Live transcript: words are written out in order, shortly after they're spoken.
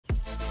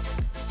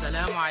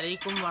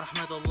Assalamualaikum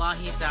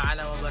warahmatullahi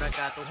ta'ala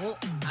wabarakatuhu.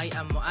 I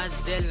am Muaz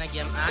Del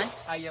Nagyaman.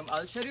 I am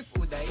Al-Sharif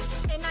Uday.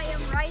 And I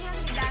am Ryan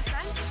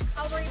Midasan.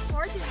 Our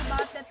report is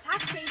about the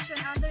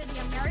taxation under the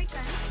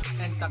Americans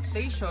And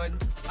taxation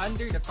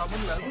under the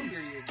Commonwealth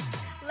period.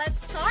 Let's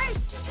start!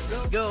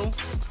 Let's go!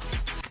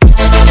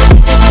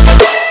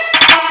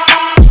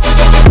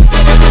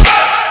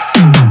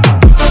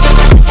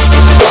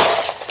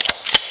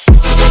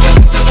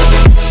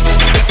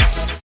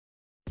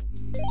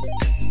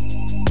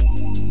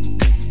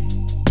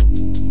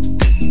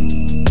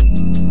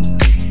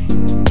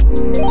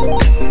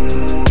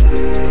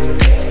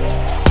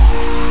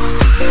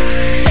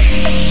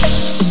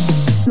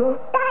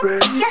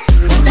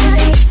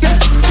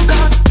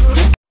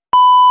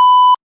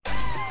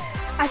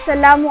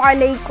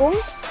 Assalamualaikum.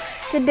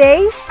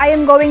 Today, I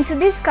am going to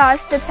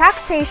discuss the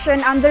taxation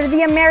under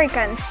the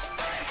Americans.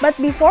 But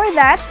before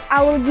that,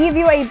 I will give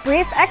you a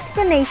brief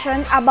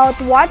explanation about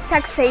what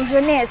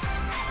taxation is.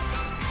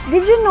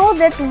 Did you know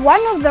that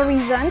one of the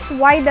reasons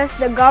why does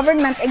the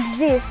government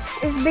exists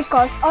is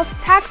because of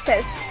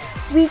taxes?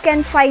 We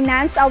can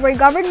finance our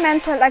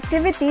governmental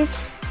activities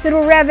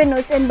through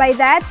revenues, and by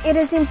that, it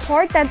is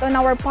important on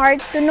our part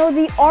to know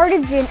the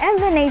origin and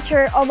the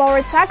nature of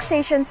our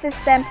taxation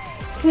system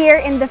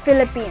here in the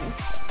Philippines.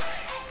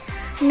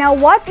 Now,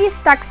 what is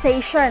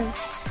taxation?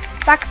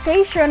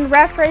 Taxation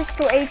refers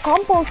to a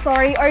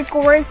compulsory or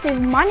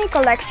coercive money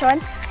collection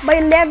by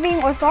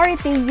levying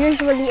authority,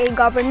 usually a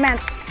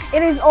government.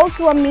 It is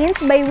also a means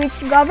by which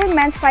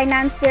government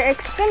finance their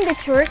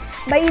expenditure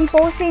by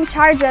imposing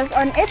charges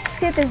on its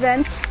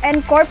citizens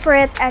and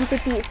corporate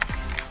entities.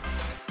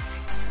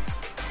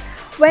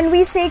 When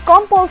we say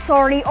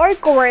compulsory or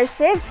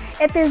coercive,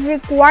 it is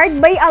required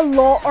by a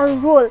law or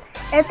rule.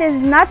 It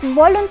is not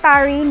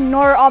voluntary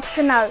nor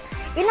optional.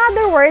 In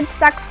other words,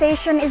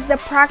 taxation is the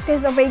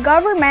practice of a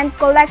government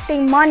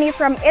collecting money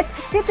from its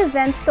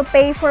citizens to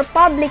pay for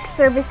public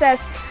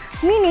services.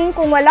 Meaning,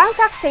 kung walang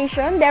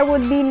taxation, there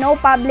would be no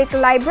public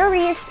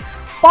libraries,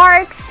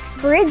 parks,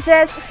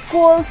 bridges,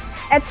 schools,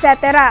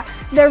 etc.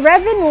 The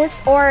revenues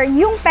or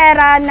yung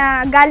pera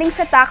na galing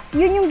sa tax,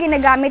 yun yung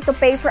ginagamit to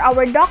pay for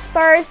our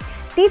doctors,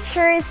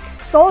 teachers,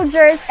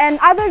 soldiers, and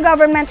other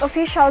government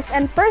officials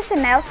and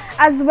personnel,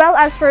 as well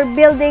as for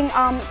building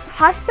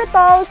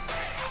hospitals,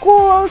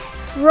 schools,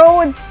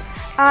 roads,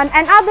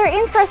 and other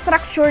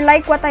infrastructure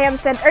like what I have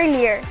said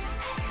earlier.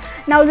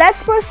 Now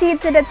let's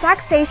proceed to the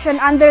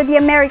taxation under the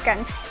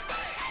Americans.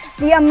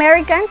 The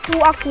Americans who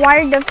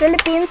acquired the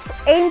Philippines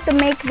aim to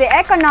make the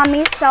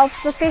economy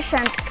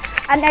self-sufficient,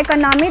 an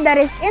economy that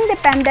is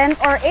independent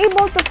or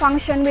able to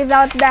function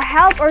without the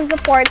help or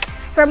support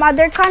from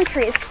other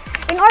countries.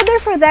 In order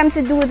for them to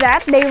do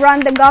that, they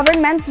run the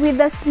government with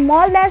the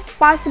smallest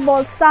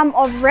possible sum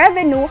of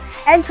revenue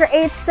and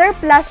create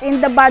surplus in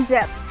the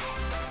budget.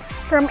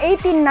 From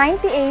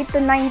 1898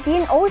 to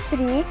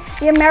 1903,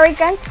 the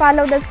Americans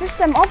followed the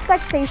system of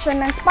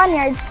taxation ng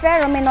Spaniards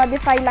pero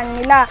minodify lang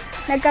nila.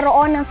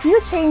 Nagkaroon ng few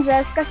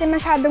changes kasi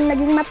masyadong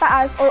naging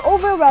mataas or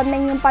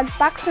overwhelming yung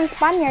pag-tax ng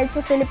Spaniards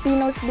sa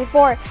Filipinos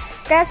before.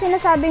 Kaya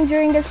sinasabing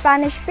during the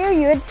Spanish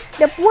period,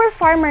 the poor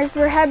farmers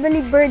were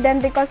heavily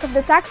burdened because of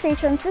the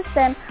taxation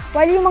system,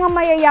 while yung mga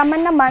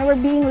mayayaman naman were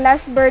being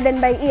less burdened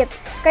by it.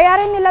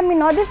 Kaya rin nila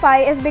minodify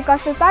is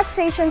because the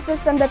taxation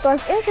system that was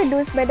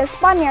introduced by the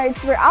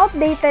Spaniards were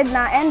outdated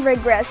na and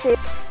regressive.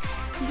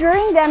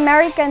 During the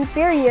American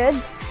period,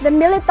 the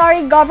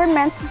military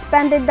government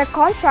suspended the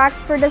contract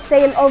for the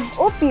sale of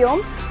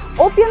opium.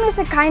 Opium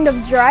is a kind of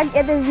drug.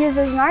 It is used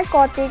as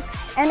narcotic,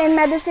 and in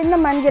medicine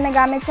naman,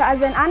 ginagamit siya as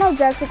an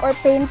analgesic or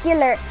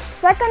painkiller.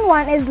 Second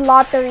one is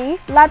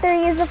lottery.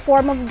 Lottery is a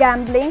form of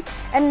gambling.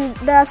 And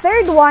the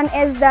third one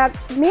is the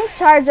mint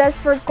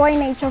charges for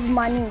coinage of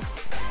money.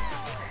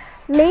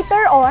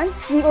 Later on,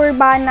 the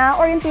urbana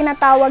or yung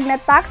tinatawag na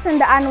tax on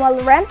the annual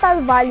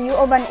rental value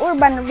of an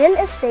urban real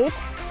estate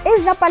is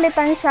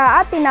napalitan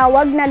siya at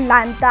tinawag na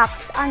land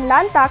tax. Ang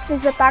land tax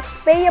is a tax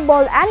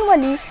payable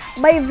annually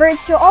by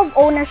virtue of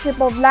ownership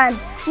of land.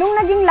 Nung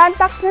naging land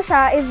tax na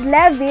siya is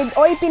levied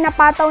o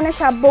ipinapataw na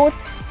siya both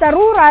sa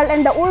rural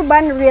and the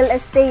urban real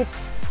estate.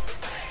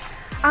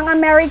 Ang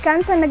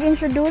Americans ang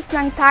nag-introduce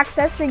ng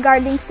taxes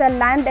regarding sa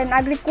land and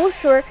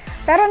agriculture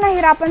pero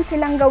nahirapan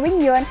silang gawin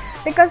yon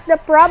because the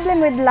problem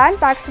with land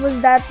tax was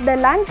that the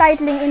land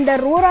titling in the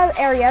rural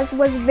areas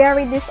was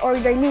very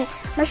disorderly.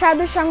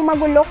 Masyado siyang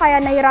magulo kaya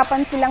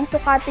nahirapan silang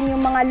sukatin yung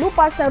mga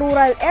lupa sa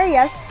rural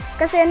areas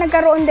kasi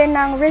nagkaroon din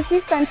ng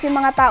resistance yung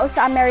mga tao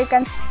sa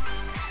Americans.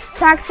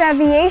 Tax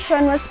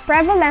evasion was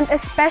prevalent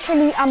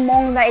especially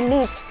among the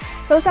elites.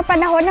 So sa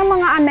panahon ng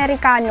mga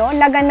Amerikano,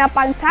 laganap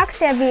ang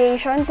tax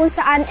evasion kung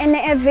saan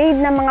ine-evade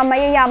ng mga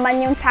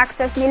mayayaman yung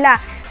taxes nila.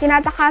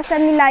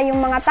 Tinatakasan nila yung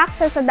mga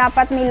taxes sa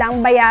dapat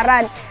nilang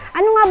bayaran.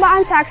 Ano nga ba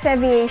ang tax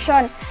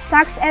evasion?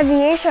 Tax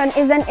evasion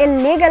is an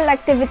illegal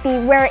activity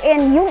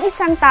wherein yung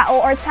isang tao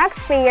or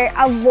taxpayer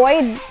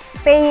avoids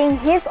paying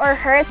his or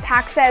her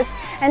taxes.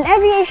 And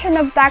evasion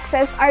of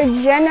taxes are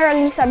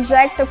generally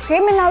subject to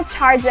criminal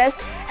charges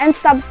and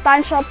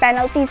substantial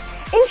penalties.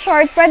 In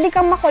short, pwede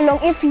kang makulong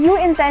if you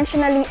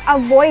intentionally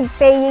avoid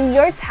paying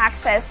your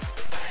taxes.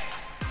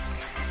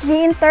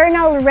 The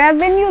Internal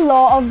Revenue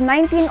Law of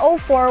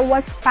 1904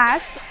 was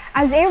passed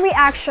as a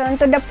reaction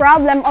to the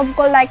problem of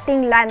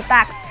collecting land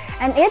tax,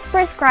 and it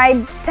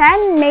prescribed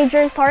 10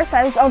 major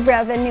sources of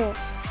revenue.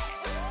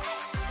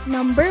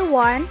 Number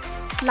 1.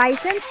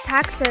 License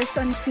taxes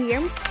on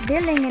firms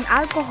dealing in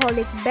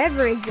alcoholic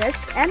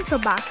beverages and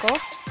tobacco.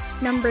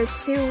 Number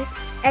 2.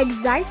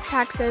 Excise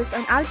taxes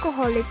on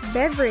alcoholic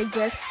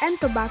beverages and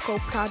tobacco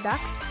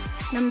products.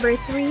 Number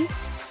 3.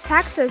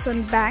 Taxes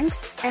on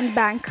banks and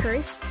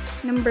bankers.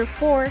 Number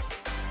 4.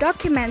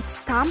 Document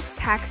stamp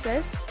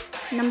taxes.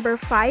 Number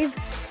 5.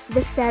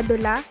 The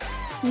cedula.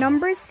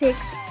 Number 6.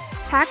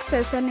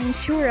 Taxes on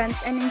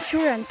insurance and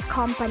insurance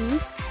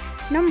companies.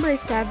 Number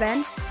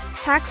 7.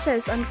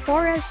 Taxes on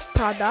forest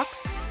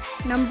products.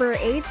 Number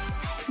 8.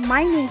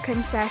 Mining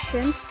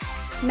concessions.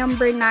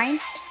 Number 9.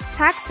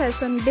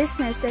 Taxes on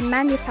business and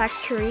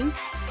manufacturing.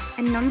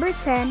 And number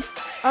 10.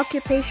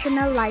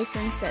 Occupational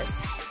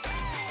licenses.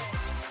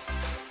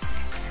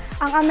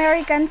 Ang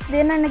Americans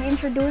din na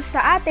nag-introduce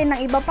sa atin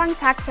ng iba pang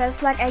taxes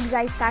like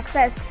excise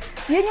taxes.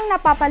 Yun yung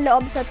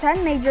napapaloob sa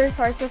 10 major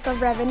sources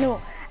of revenue.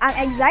 Ang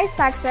excise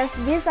taxes,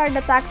 these are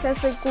the taxes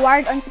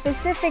required on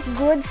specific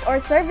goods or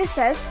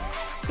services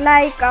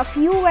like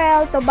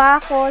fuel,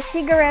 tobacco,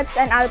 cigarettes,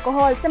 and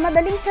alcohol. Sa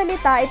madaling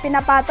salita,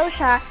 ipinapataw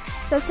siya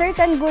sa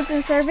certain goods and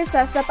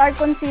services that are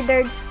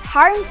considered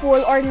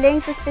harmful or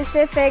linked to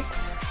specific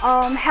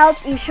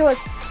health issues.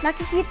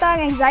 Nakikita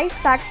ang excise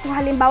tax kung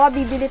halimbawa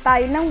bibili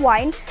tayo ng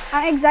wine.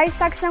 Ang excise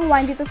tax ng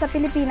wine dito sa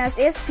Pilipinas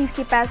is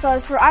 50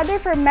 pesos. For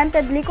other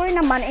fermented liquor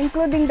naman,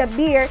 including the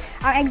beer,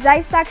 ang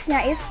excise tax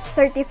niya is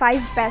 35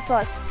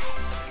 pesos.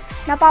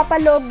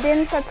 Napapaloob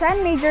din sa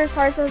 10 major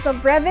sources of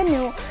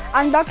revenue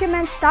ang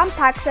document stamp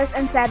taxes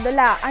and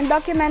cedula. Ang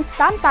document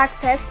stamp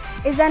taxes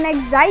is an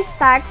excise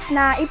tax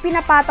na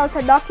ipinapataw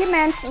sa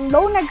documents,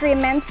 loan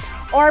agreements,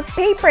 or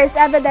papers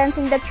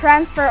evidencing the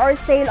transfer or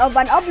sale of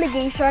an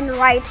obligation,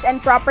 rights,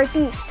 and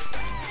property.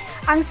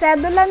 Ang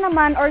cedula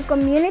naman or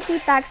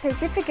community tax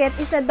certificate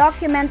is a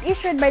document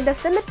issued by the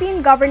Philippine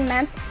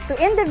government to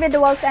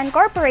individuals and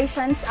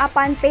corporations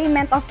upon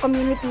payment of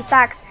community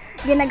tax.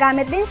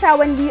 Ginagamit din siya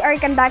when we are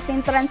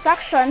conducting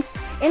transactions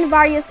in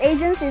various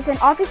agencies and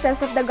offices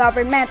of the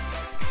government.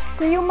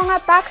 So yung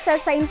mga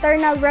taxes sa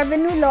Internal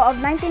Revenue Law of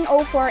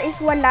 1904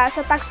 is wala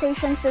sa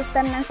taxation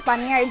system ng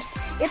Spaniards.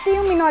 Ito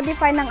yung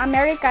minodify ng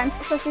Americans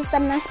sa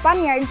system ng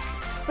Spaniards,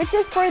 which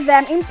is for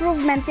them,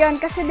 improvement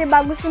yon kasi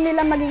diba gusto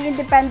nila maging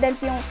independent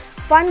yung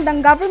fund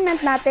ng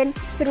government natin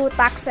through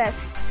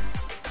taxes.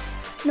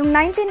 Noong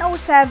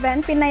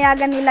 1907,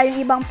 pinayagan nila yung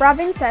ibang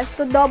provinces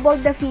to double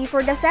the fee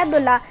for the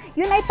cedula.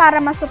 Yun ay para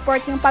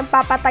masupport yung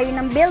pagpapatayo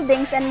ng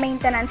buildings and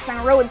maintenance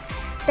ng roads.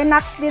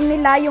 Tinax din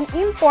nila yung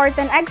import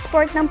and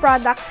export ng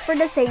products for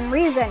the same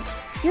reason.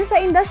 Yung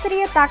sa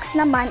industriya tax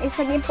naman is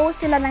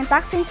nag-impose sila ng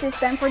taxing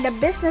system for the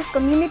business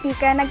community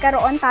kaya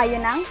nagkaroon tayo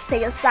ng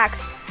sales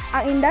tax.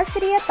 Ang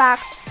industriya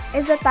tax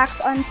is a tax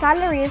on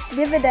salaries,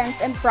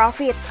 dividends, and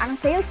profit. Ang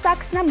sales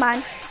tax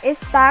naman is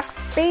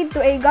tax paid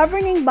to a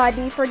governing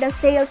body for the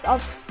sales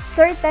of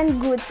certain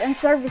goods and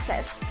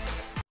services.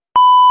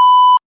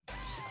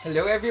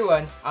 Hello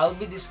everyone, I'll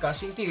be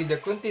discussing to you the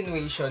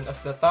continuation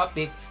of the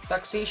topic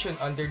taxation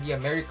under the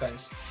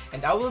Americans,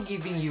 and I will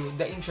giving you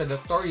the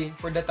introductory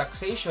for the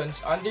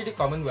taxations under the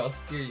Commonwealth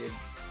period.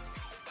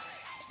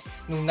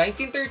 Noong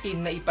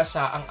 1913 na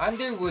ipasa ang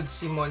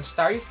Underwood-Simmons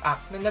Tariff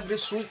Act na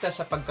nagresulta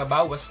sa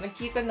pagkabawas ng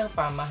kita ng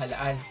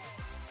pamahalaan.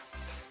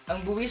 Ang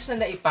buwis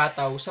na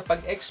naipataw sa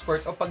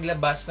pag-export o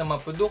paglabas ng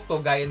mga produkto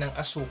gaya ng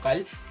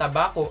asukal,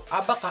 tabako,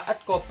 abaka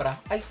at kopra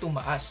ay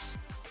tumaas.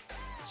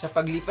 Sa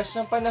paglipas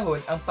ng panahon,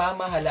 ang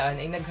pamahalaan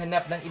ay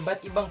naghanap ng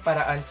iba't ibang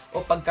paraan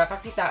o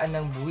pagkakakitaan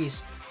ng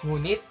buwis,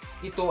 ngunit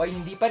ito ay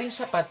hindi pa rin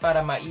sapat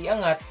para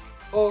maiangat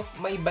o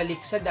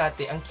maibalik sa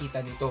dati ang kita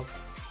nito.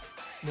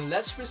 Now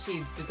let's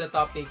proceed to the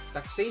topic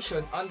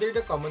taxation under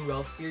the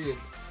Commonwealth period.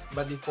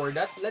 But before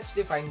that, let's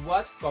define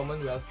what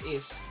Commonwealth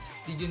is.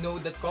 Did you know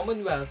that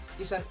Commonwealth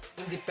is an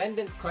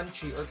independent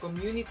country or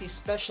community,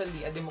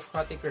 especially a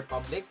democratic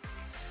republic?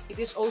 It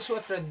is also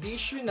a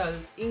traditional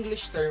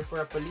English term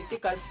for a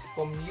political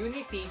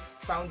community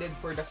founded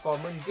for the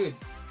common good.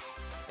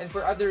 And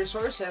for other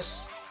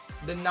resources,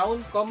 the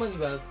noun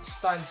Commonwealth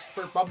stands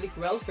for public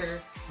welfare,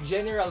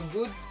 general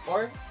good,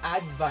 or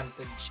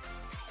advantage.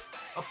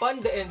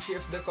 Upon the entry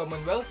of the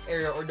Commonwealth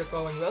era or the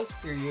Commonwealth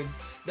period,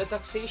 the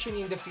taxation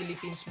in the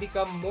Philippines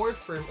became more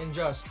firm and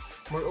just.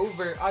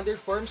 Moreover, other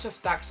forms of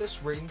taxes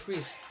were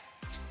increased,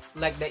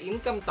 like the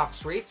income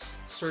tax rates,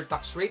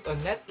 surtax rate on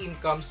net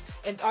incomes,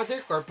 and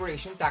other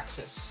corporation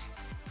taxes.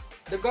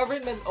 The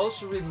government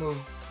also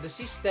removed the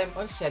system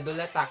on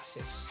cedula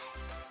taxes.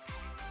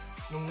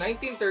 Noong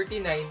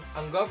 1939,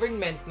 ang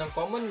government ng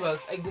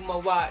Commonwealth ay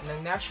gumawa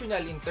ng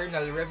National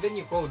Internal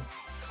Revenue Code,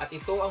 at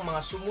ito ang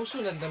mga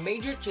sumusunod na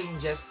major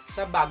changes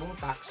sa bagong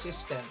tax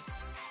system.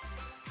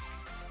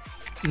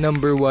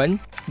 Number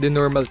 1, the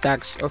normal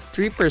tax of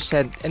 3%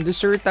 and the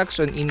surtax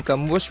on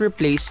income was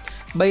replaced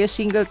by a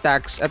single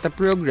tax at a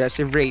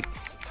progressive rate.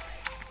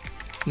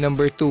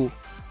 Number 2,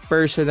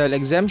 personal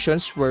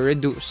exemptions were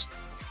reduced.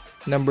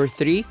 Number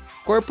 3,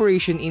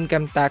 corporation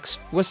income tax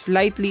was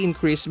slightly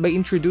increased by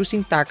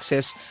introducing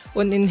taxes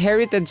on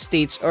inherited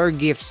estates or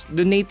gifts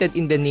donated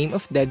in the name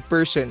of dead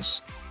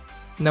persons.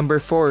 Number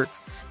 4,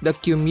 the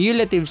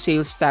cumulative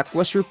sales tax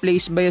was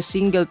replaced by a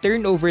single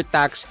turnover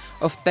tax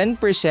of 10%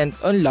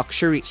 on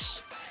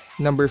luxuries.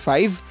 Number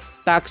 5,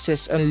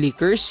 taxes on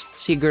liquors,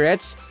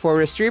 cigarettes,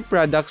 forestry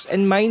products,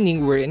 and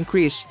mining were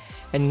increased.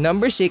 And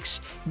number 6,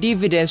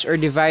 dividends or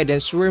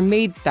dividends were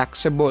made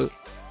taxable.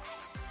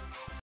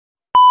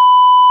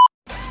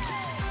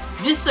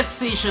 This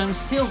taxation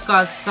still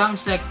caused some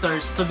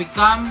sectors to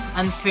become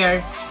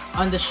unfair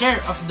on the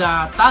share of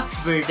the tax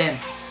burden.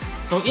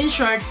 So in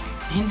short,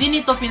 hindi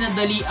nito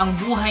pinadali ang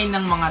buhay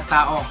ng mga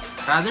tao.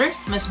 Rather,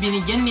 mas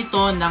binigyan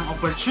nito ng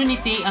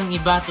opportunity ang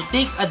iba to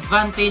take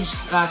advantage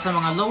sa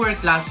mga lower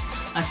class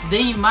as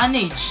they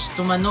manage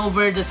to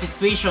maneuver the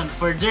situation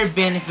for their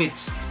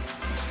benefits.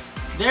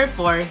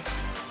 Therefore,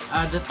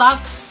 the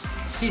tax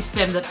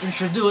system that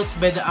introduced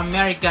by the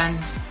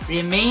Americans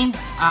remained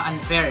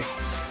unfair.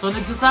 So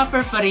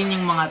nagsasuffer pa rin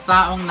yung mga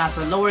taong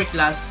nasa lower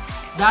class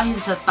dahil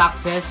sa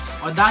taxes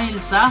o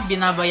dahil sa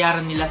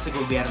binabayaran nila sa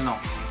gobyerno.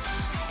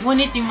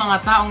 Ngunit yung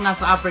mga taong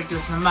nasa upper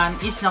class naman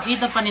is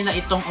nakita pa nila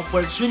itong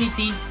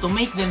opportunity to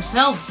make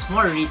themselves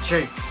more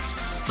richer.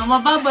 So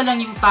mababa lang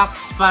yung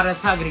tax para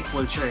sa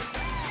agriculture.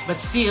 But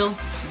still,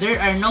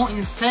 there are no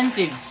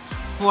incentives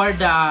for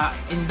the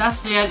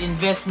industrial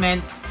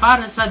investment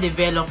para sa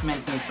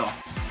development nito.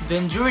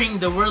 Then during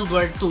the World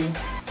War II,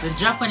 the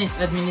Japanese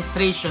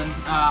administration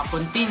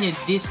continued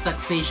this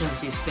taxation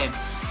system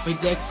with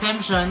the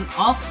exemption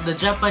of the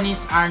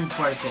Japanese armed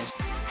forces.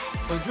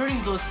 So during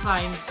those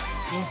times,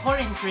 yung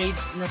foreign trade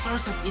na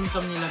source of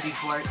income nila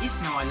before is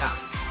nawala.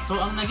 So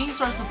ang naging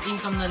source of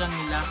income na lang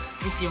nila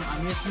is yung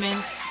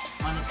amusements,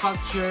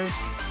 manufactures,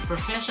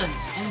 professions,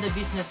 and the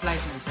business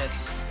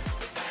licenses.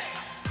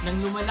 Nang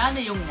lumala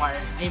na yung war,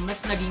 ay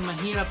mas naging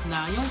mahirap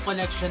na yung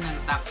collection ng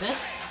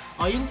taxes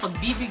o yung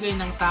pagbibigay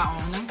ng tao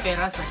ng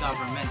pera sa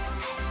government.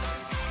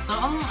 So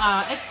ang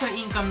extra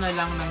income na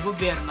lang ng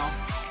gobyerno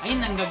ay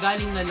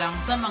nanggagaling na lang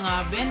sa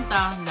mga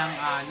benta ng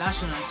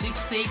national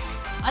sweepstakes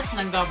at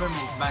ng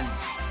government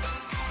bonds.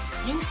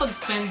 Yung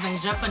pag-spend ng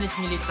Japanese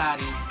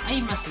military ay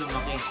mas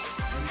lumaki.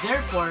 And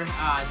therefore,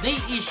 they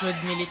issued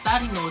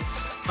military notes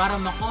para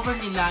makover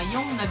nila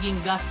yung naging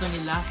gasto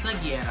nila sa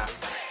giyera.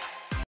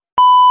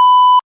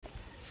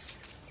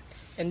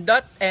 And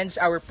that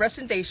ends our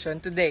presentation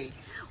today.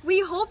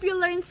 We hope you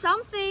learned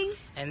something.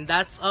 And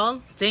that's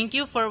all. Thank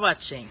you for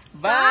watching.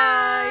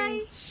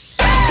 Bye!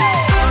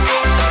 Bye!